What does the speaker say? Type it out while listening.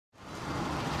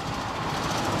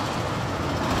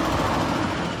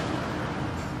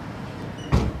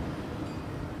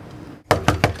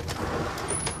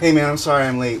Hey man, I'm sorry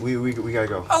I'm late. We gotta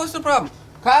go. Oh, it's no problem.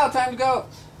 Kyle, time to go.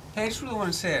 Hey, I just really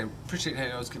want to say I appreciate how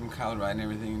I was giving Kyle a ride and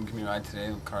everything, and give me a ride today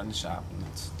with the car in the shop. And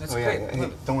that's Oh great. yeah.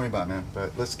 Hey, don't worry about it, man.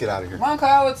 But let's get out of here. Come on,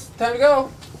 Kyle, it's time to go.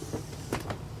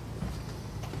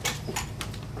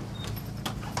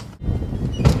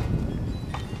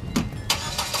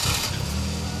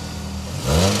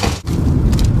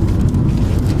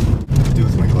 What to do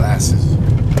with my glasses?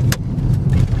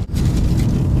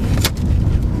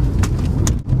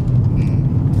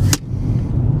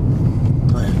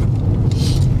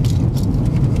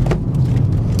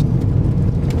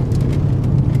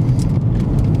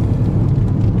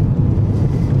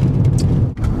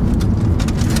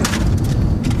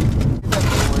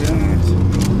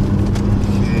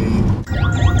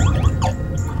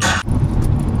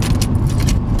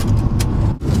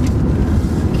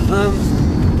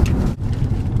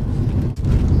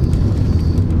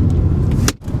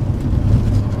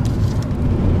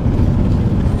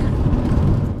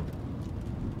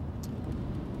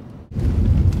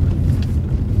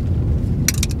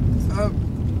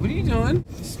 What are you doing?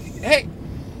 Hey,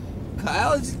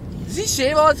 Kyle, does he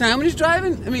shave all the time when he's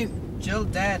driving? I mean, Jill,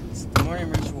 Dad, it's the morning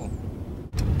ritual.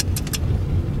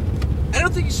 I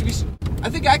don't think you should be. I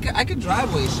think I could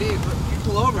drive while you shave. But if you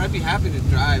pull over, I'd be happy to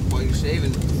drive while you're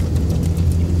shaving.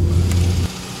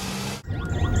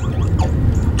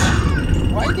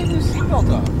 Why are you taking your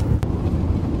seatbelt off?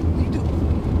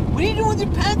 What are you doing with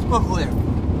your pants buckle there?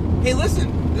 Hey,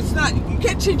 listen, that's not. You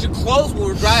can't change your clothes while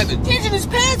we're driving. Changing his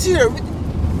pants here.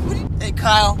 Hey,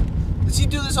 Kyle, does he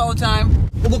do this all the time?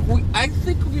 Well, look, I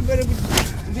think we'd be better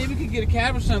if maybe we could get a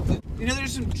cab or something. You know,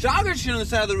 there's some joggers here on the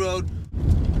side of the road.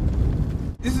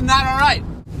 This is not all right.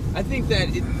 I think that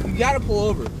you gotta pull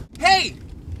over. Hey,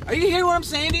 are you hearing what I'm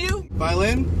saying to you?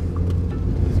 Violin?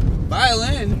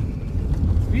 Violin?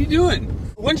 What are you doing?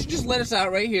 Why don't you just let us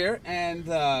out right here, and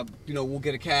you know, we'll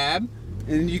get a cab,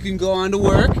 and you can go on to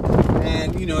work,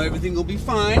 and you know, everything will be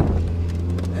fine.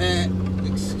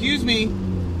 Excuse me.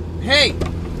 Hey,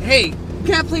 you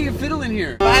can't play your fiddle in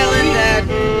here. Violin, Dad.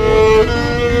 What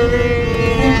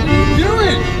are you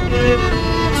doing?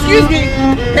 Excuse me.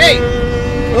 Hey.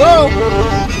 Hello.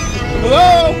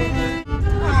 Oh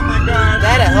my God.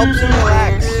 Dad, it helps him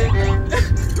relax.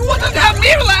 You want to have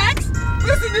me relax?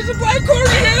 Listen, there's a black cord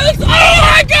here. Oh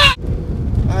my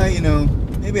God. You know,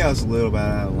 maybe I was a little bit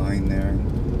out of line there.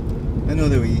 I know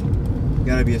that we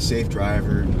gotta be a safe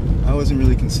driver. I wasn't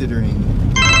really considering.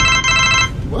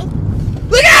 What?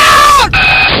 Look out!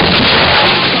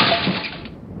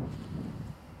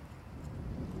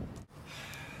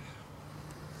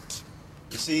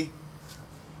 You see,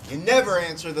 you never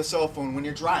answer the cell phone when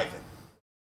you're driving.